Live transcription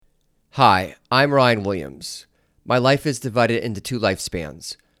Hi, I'm Ryan Williams. My life is divided into two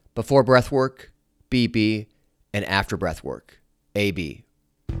lifespans: before breathwork, BB, and after breathwork, AB.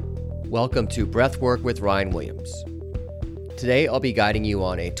 Welcome to Breathwork with Ryan Williams. Today I'll be guiding you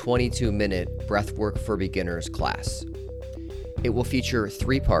on a 22-minute Breathwork for Beginners class. It will feature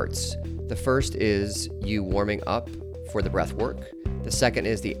three parts. The first is you warming up for the breathwork. The second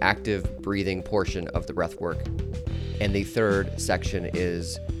is the active breathing portion of the breathwork. And the third section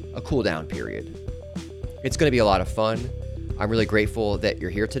is a cool down period. It's going to be a lot of fun. I'm really grateful that you're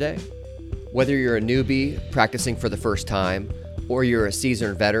here today. Whether you're a newbie practicing for the first time, or you're a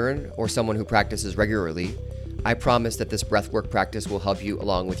seasoned veteran, or someone who practices regularly, I promise that this breathwork practice will help you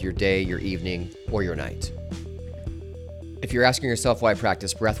along with your day, your evening, or your night. If you're asking yourself why I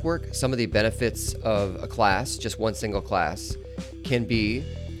practice breathwork, some of the benefits of a class, just one single class, can be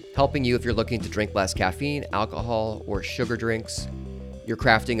helping you if you're looking to drink less caffeine, alcohol, or sugar drinks. You're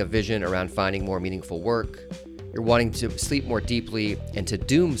crafting a vision around finding more meaningful work. You're wanting to sleep more deeply and to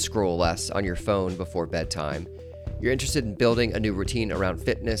doom scroll less on your phone before bedtime. You're interested in building a new routine around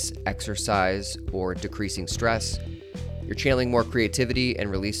fitness, exercise, or decreasing stress. You're channeling more creativity and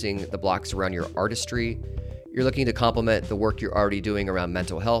releasing the blocks around your artistry. You're looking to complement the work you're already doing around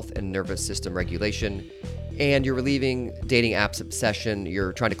mental health and nervous system regulation. And you're relieving dating apps obsession.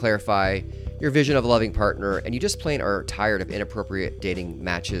 You're trying to clarify your vision of a loving partner, and you just plain are tired of inappropriate dating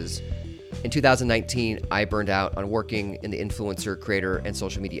matches. In 2019, I burned out on working in the influencer, creator, and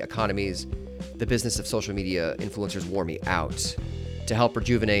social media economies. The business of social media influencers wore me out. To help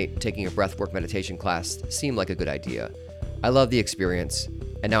rejuvenate, taking a breathwork meditation class seemed like a good idea. I love the experience,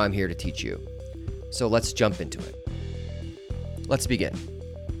 and now I'm here to teach you. So let's jump into it. Let's begin.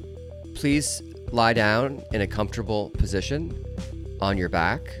 Please lie down in a comfortable position on your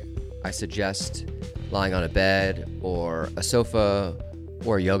back. I suggest lying on a bed or a sofa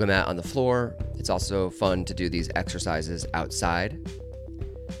or a yoga mat on the floor. It's also fun to do these exercises outside.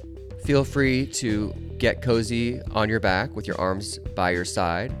 Feel free to get cozy on your back with your arms by your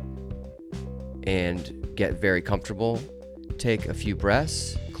side and get very comfortable. Take a few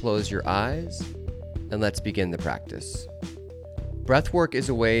breaths, close your eyes, and let's begin the practice. Breathwork is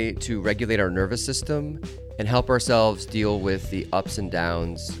a way to regulate our nervous system and help ourselves deal with the ups and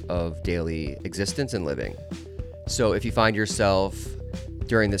downs of daily existence and living. So if you find yourself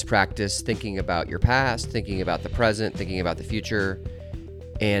during this practice thinking about your past, thinking about the present, thinking about the future,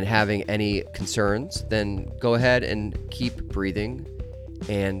 and having any concerns, then go ahead and keep breathing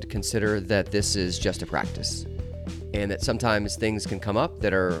and consider that this is just a practice. And that sometimes things can come up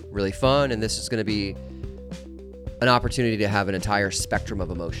that are really fun, and this is going to be an opportunity to have an entire spectrum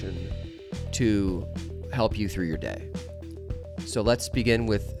of emotion to help you through your day. So let's begin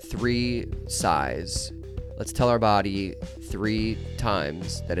with 3 sighs. Let's tell our body 3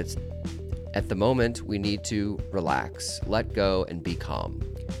 times that it's at the moment we need to relax, let go, and be calm.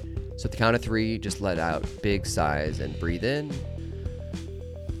 So at the count of 3, just let out big sighs and breathe in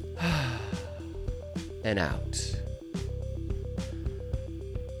and out.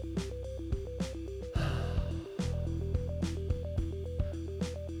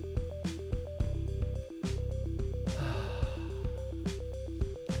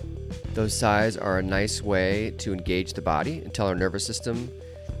 Those sighs are a nice way to engage the body and tell our nervous system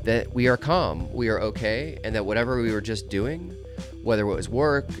that we are calm, we are okay, and that whatever we were just doing, whether it was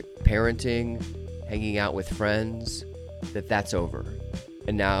work, parenting, hanging out with friends, that's over.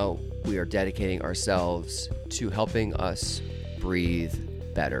 And now we are dedicating ourselves to helping us breathe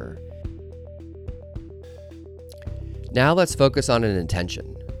better. Now let's focus on an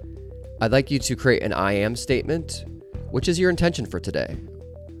intention. I'd like you to create an I am statement. Which is your intention for today?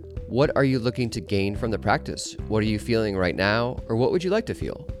 What are you looking to gain from the practice? What are you feeling right now? Or what would you like to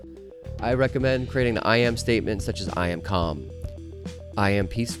feel? I recommend creating an I am statement such as I am calm, I am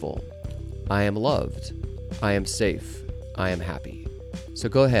peaceful, I am loved, I am safe, I am happy. So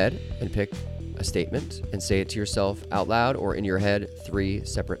go ahead and pick a statement and say it to yourself out loud or in your head 3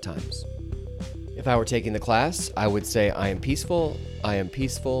 separate times. If I were taking the class, I would say I am peaceful, I am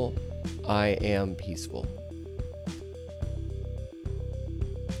peaceful, I am peaceful.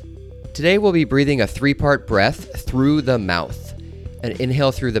 Today we'll be breathing a 3-part breath through the mouth. An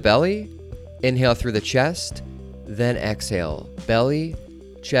inhale through the belly, inhale through the chest, then exhale. Belly,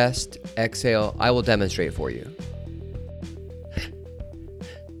 chest, exhale. I will demonstrate for you.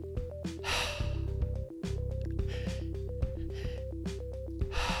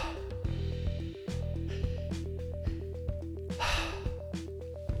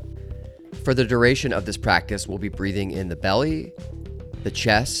 For the duration of this practice, we'll be breathing in the belly, the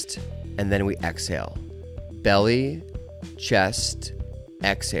chest, and then we exhale. Belly, chest,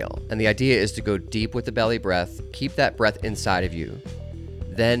 exhale. And the idea is to go deep with the belly breath, keep that breath inside of you,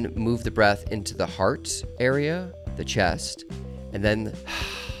 then move the breath into the heart area, the chest, and then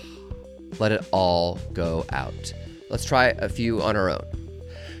let it all go out. Let's try a few on our own.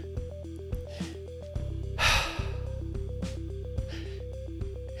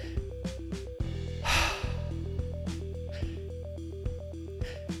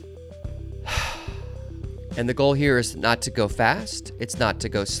 And the goal here is not to go fast, it's not to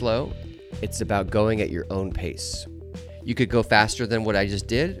go slow, it's about going at your own pace. You could go faster than what I just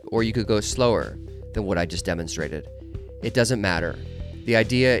did, or you could go slower than what I just demonstrated. It doesn't matter. The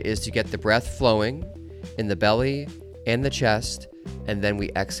idea is to get the breath flowing in the belly and the chest, and then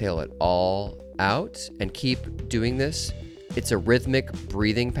we exhale it all out and keep doing this. It's a rhythmic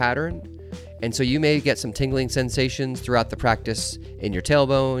breathing pattern, and so you may get some tingling sensations throughout the practice in your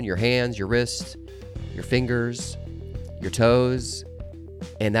tailbone, your hands, your wrists, your fingers, your toes,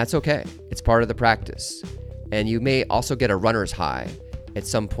 and that's okay. It's part of the practice. And you may also get a runner's high at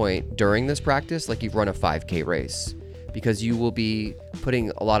some point during this practice, like you've run a 5K race, because you will be putting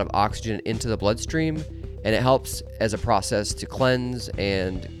a lot of oxygen into the bloodstream, and it helps as a process to cleanse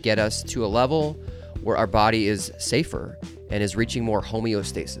and get us to a level where our body is safer and is reaching more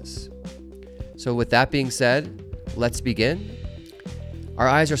homeostasis. So with that being said, let's begin. Our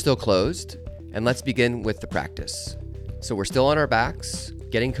eyes are still closed, and let's begin with the practice. So we're still on our backs,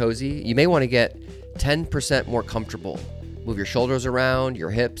 getting cozy. You may want to get 10% more comfortable. Move your shoulders around,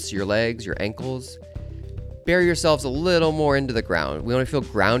 your hips, your legs, your ankles. Bury yourselves a little more into the ground. We want to feel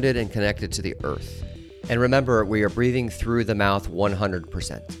grounded and connected to the earth. And remember, we are breathing through the mouth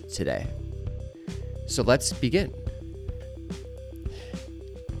 100% today. So let's begin.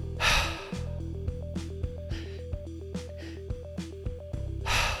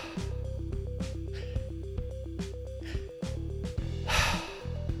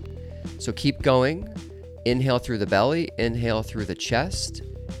 So keep going. Inhale through the belly, inhale through the chest,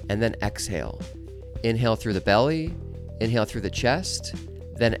 and then exhale. Inhale through the belly, inhale through the chest,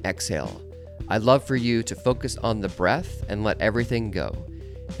 then exhale. I'd love for you to focus on the breath and let everything go.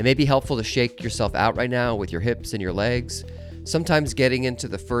 It may be helpful to shake yourself out right now with your hips and your legs. Sometimes getting into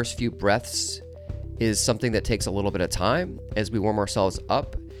the first few breaths is something that takes a little bit of time as we warm ourselves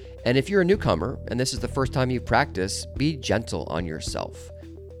up. And if you're a newcomer and this is the first time you've practiced, be gentle on yourself.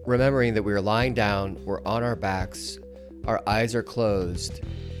 Remembering that we are lying down, we're on our backs, our eyes are closed,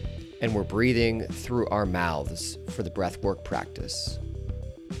 and we're breathing through our mouths for the breathwork practice.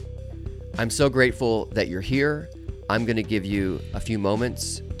 I'm so grateful that you're here. I'm going to give you a few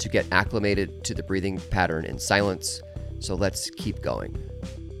moments to get acclimated to the breathing pattern in silence, so let's keep going.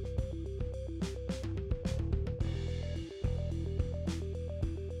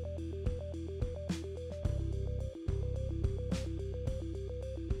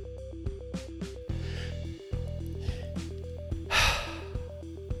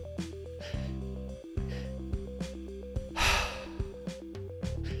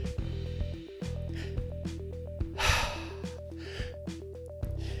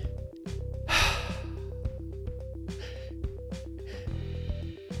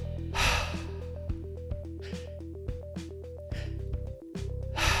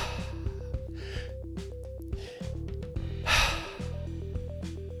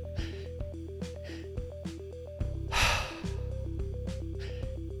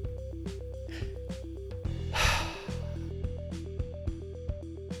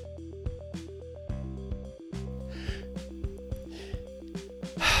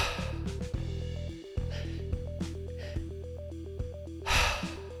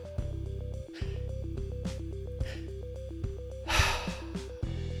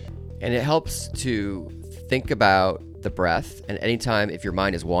 And it helps to think about the breath, and anytime if your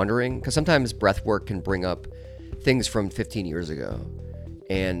mind is wandering, because sometimes breath work can bring up things from 15 years ago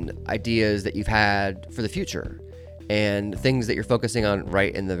and ideas that you've had for the future and things that you're focusing on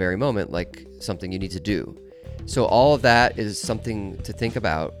right in the very moment, like something you need to do. So all of that is something to think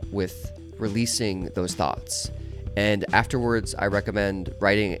about with releasing those thoughts. And afterwards, I recommend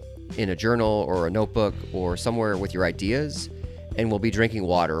writing in a journal or a notebook or somewhere with your ideas, and we'll be drinking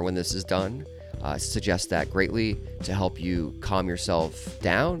water when this is done. Suggest that greatly to help you calm yourself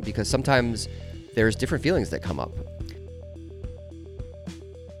down, because sometimes there's different feelings that come up.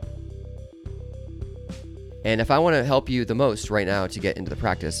 And if I want to help you the most right now to get into the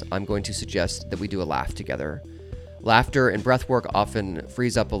practice, I'm going to suggest that we do a laugh together. Laughter and breath work often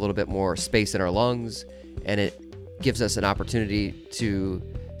frees up a little bit more space in our lungs, and it gives us an opportunity to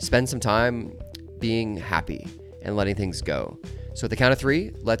spend some time being happy and letting things go. So at the count of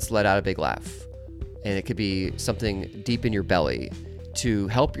 3, let's let out a big laugh. And it could be something deep in your belly. to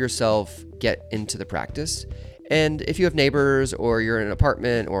help yourself get into the practice. And if you have neighbors or you're in an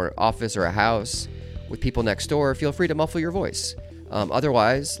apartment or an office or a house with people next door, feel free to muffle your voice.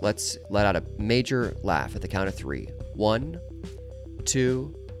 Otherwise, let's let out a major laugh at the count of 3. 1,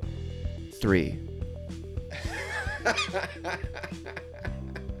 2, 3.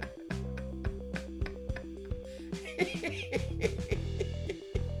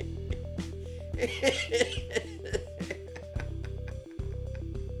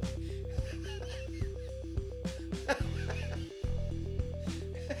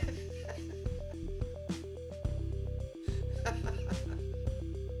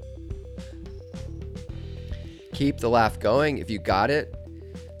 Keep the laugh going if you got it.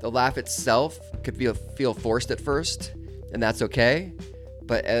 The laugh itself could feel forced at first, and that's okay.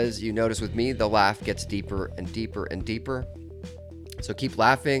 But as you notice with me, the laugh gets deeper and deeper and deeper. So keep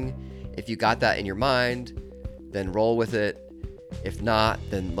laughing. If you got that in your mind, then roll with it. If not,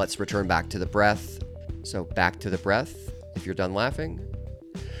 then let's return back to the breath. So back to the breath if you're done laughing.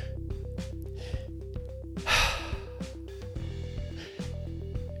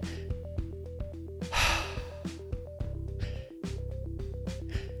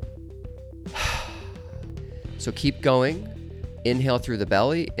 So keep going. Inhale through the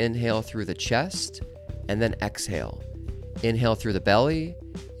belly, inhale through the chest, and then exhale. Inhale through the belly,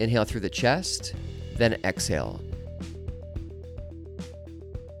 inhale through the chest, then exhale.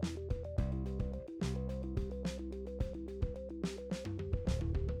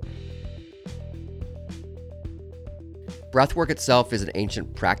 Breathwork itself is an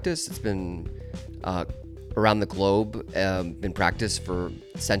ancient practice. It's been around the globe, been practiced for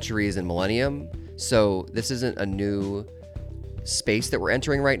centuries and millennium. So this isn't a new space that we're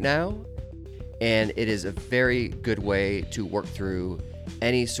entering right now. And it is a very good way to work through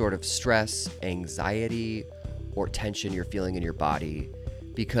any sort of stress, anxiety, or tension you're feeling in your body,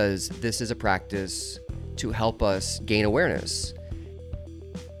 because this is a practice to help us gain awareness.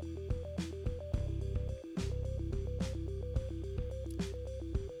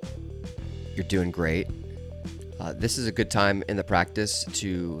 You're doing great. This is a good time in the practice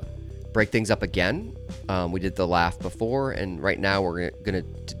to break things up again. We did the laugh before, and right now we're going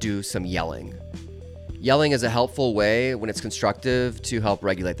to do some yelling. Yelling is a helpful way when it's constructive to help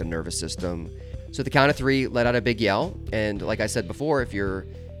regulate the nervous system. So at the count of 3, let out a big yell. And like I said before, if you're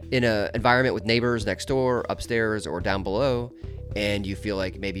in an environment with neighbors next door, upstairs, or down below, and you feel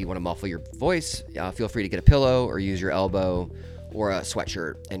like maybe you want to muffle your voice, feel free to get a pillow or use your elbow or a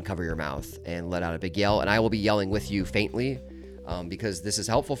sweatshirt and cover your mouth and let out a big yell. And I will be yelling with you faintly because this is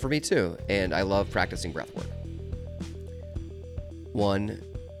helpful for me too. And I love practicing breath work. 1,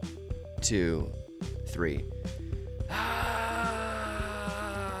 2, 3.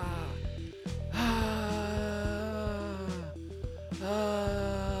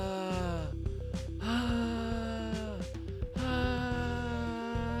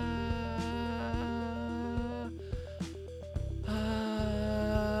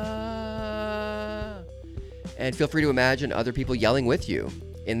 And feel free to imagine other people yelling with you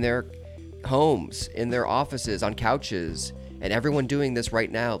in their homes, in their offices, on couches, and everyone doing this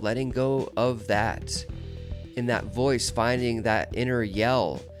right now, letting go of that. In that voice, finding that inner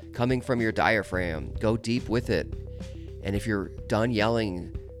yell coming from your diaphragm. Go deep with it. And if you're done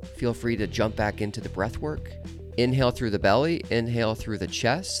yelling, feel free to jump back into the breath work. Inhale through the belly, inhale through the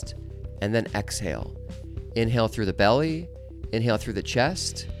chest, and then exhale. Inhale through the belly, inhale through the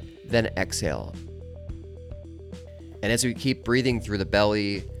chest, then exhale. And as we keep breathing through the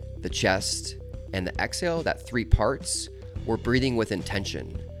belly, the chest, and the exhale, that 3 parts, we're breathing with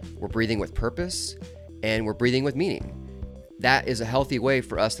intention. We're breathing with purpose, and we're breathing with meaning. That is a healthy way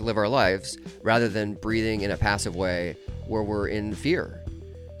for us to live our lives rather than breathing in a passive way where we're in fear.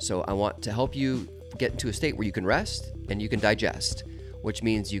 So I want to help you get into a state where you can rest and you can digest, which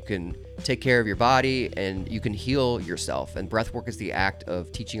means you can take care of your body and you can heal yourself. And breathwork is the act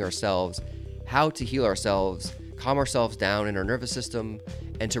of teaching ourselves how to heal ourselves, calm ourselves down in our nervous system,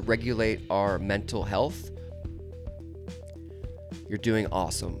 and to regulate our mental health. You're doing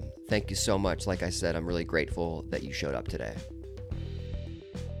awesome. Thank you so much. Like I said, I'm really grateful that you showed up today.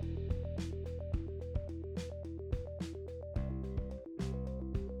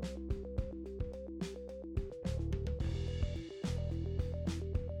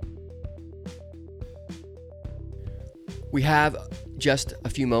 We have just a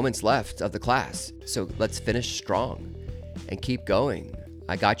few moments left of the class, so let's finish strong and keep going.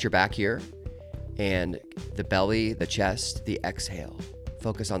 I got your back here, and the belly, the chest, the exhale.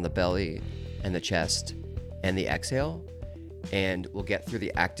 Focus on the belly and the chest and the exhale, and we'll get through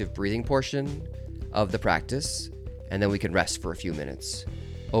the active breathing portion of the practice, and then we can rest for a few minutes.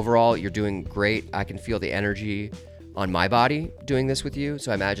 Overall, you're doing great. I can feel the energy on my body doing this with you.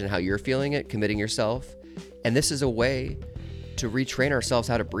 So imagine how you're feeling it, committing yourself. And this is a way to retrain ourselves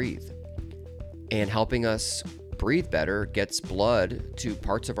how to breathe. And helping us breathe better gets blood to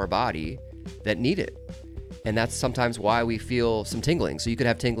parts of our body that need it. And that's sometimes why we feel some tingling. So you could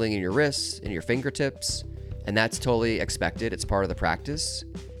have tingling in your wrists, in your fingertips, and that's totally expected. It's part of the practice.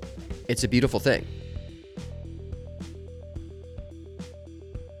 It's a beautiful thing.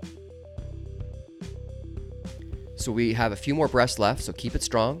 So we have a few more breaths left, so keep it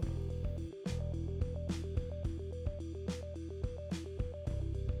strong.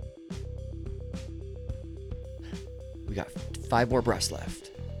 We got 5 more breaths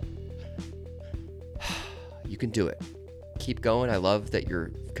left. You can do it. Keep going. I love that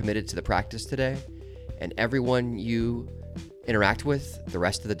you're committed to the practice today. And everyone you interact with the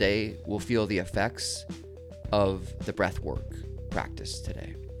rest of the day will feel the effects of the breath work practice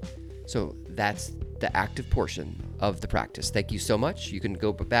today. So that's the active portion of the practice. Thank you so much. You can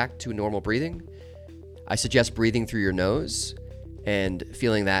go back to normal breathing. I suggest breathing through your nose and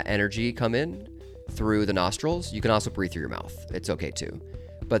feeling that energy come in through the nostrils. You can also breathe through your mouth. It's okay too.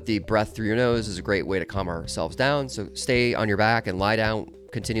 But the breath through your nose is a great way to calm ourselves down. So stay on your back and lie down,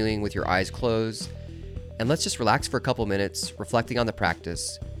 continuing with your eyes closed. And let's just relax for a couple minutes, reflecting on the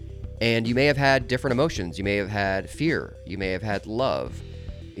practice. And you may have had different emotions. You may have had fear. You may have had love.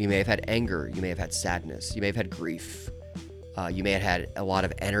 You may have had anger. You may have had sadness. You may have had grief. You may have had a lot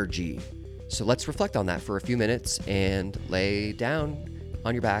of energy. So let's reflect on that for a few minutes and lay down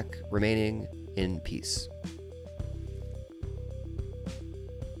on your back, remaining in peace.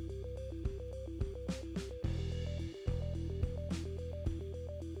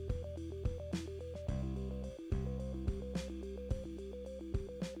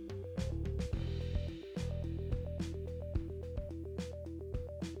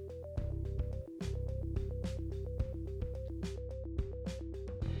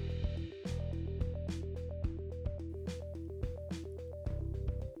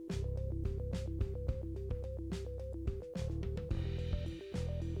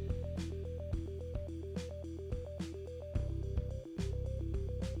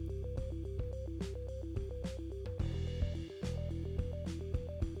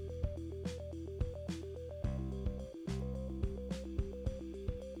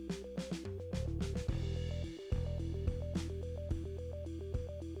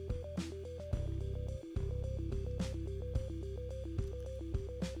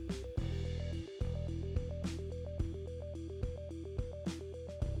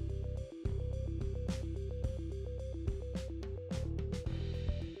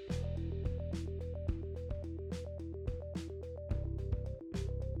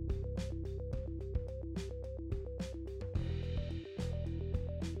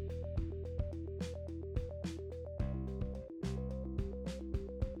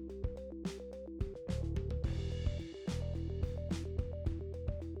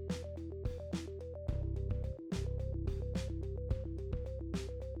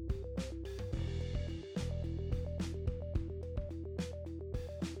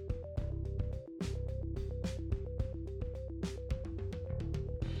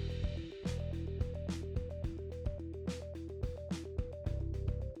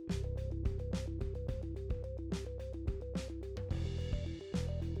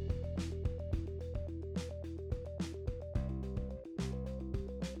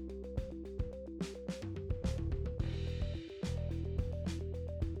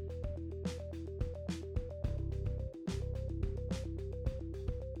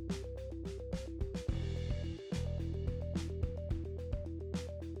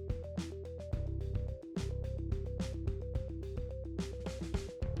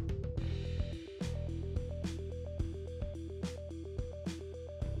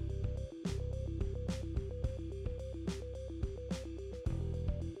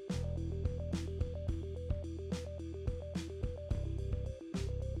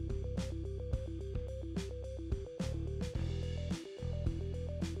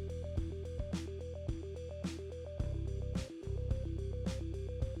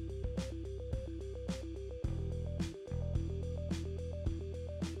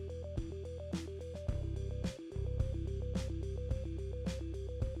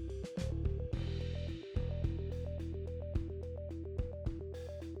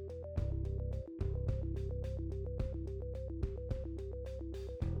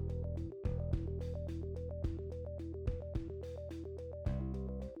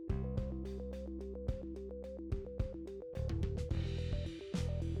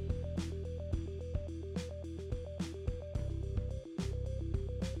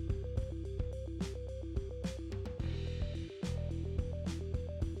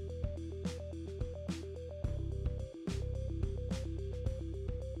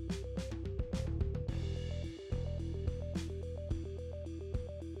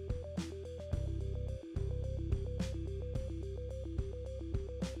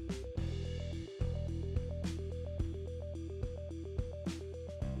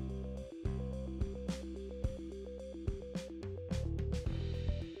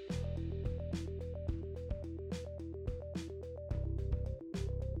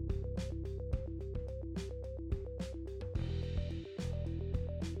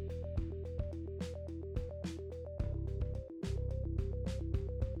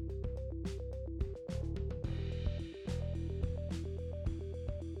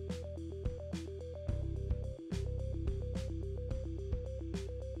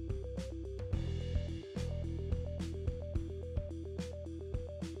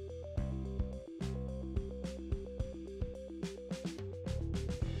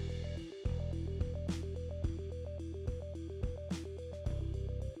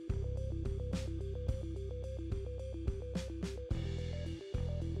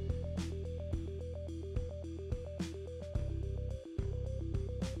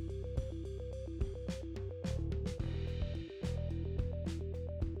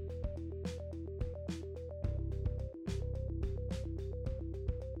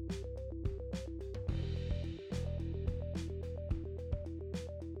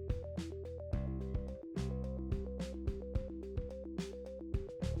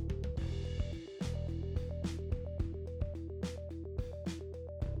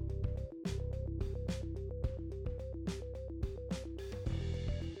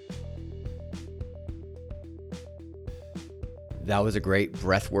 That was a great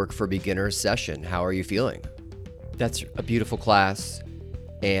breathwork for beginners session. How are you feeling? That's a beautiful class,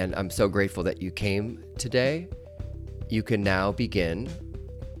 and I'm so grateful that you came today. You can now begin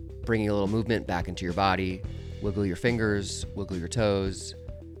bringing a little movement back into your body. Wiggle your fingers, wiggle your toes,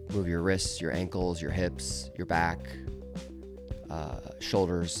 move your wrists, your ankles, your hips, your back,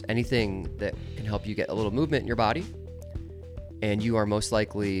 shoulders, anything that can help you get a little movement in your body. And you are most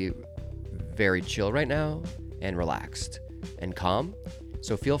likely very chill right now and relaxed and calm.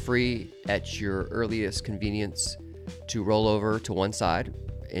 So feel free at your earliest convenience to roll over to one side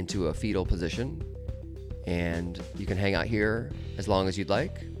into a fetal position. And you can hang out here as long as you'd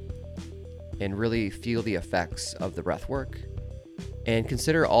like and really feel the effects of the breath work. And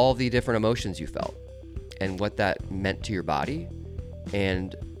consider all the different emotions you felt and what that meant to your body.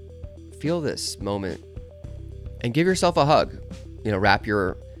 And feel this moment and give yourself a hug. Wrap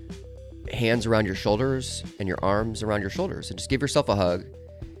your hands around your shoulders and your arms around your shoulders and just give yourself a hug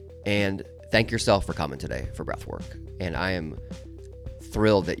and thank yourself for coming today for breath work. And I am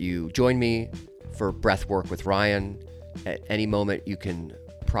thrilled that you joined me for breath work with Ryan. At any moment, you can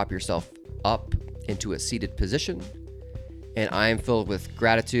prop yourself up into a seated position. And I am filled with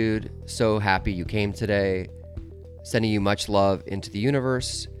gratitude, so happy you came today. Sending you much love into the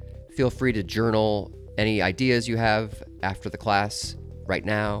universe. Feel free to journal any ideas you have after the class right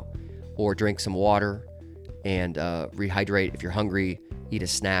now, or drink some water and rehydrate. If you're hungry, eat a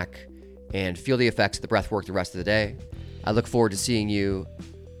snack and feel the effects of the breath work the rest of the day. I look forward to seeing you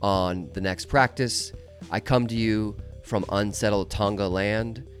on the next practice. I come to you from unsettled Tonga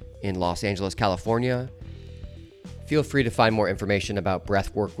land in Los Angeles, California. Feel free to find more information about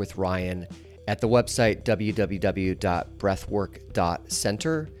Breathwork with Ryan at the website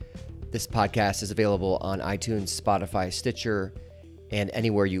www.breathwork.center. This podcast is available on iTunes, Spotify, Stitcher, and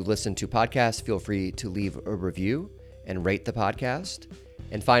anywhere you listen to podcasts. Feel free to leave a review and rate the podcast.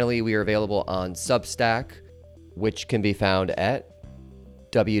 And finally, we are available on Substack, which can be found at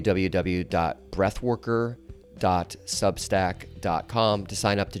www.breathworker.substack.com to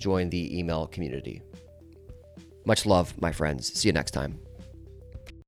sign up to join the email community. Much love, my friends. See you next time.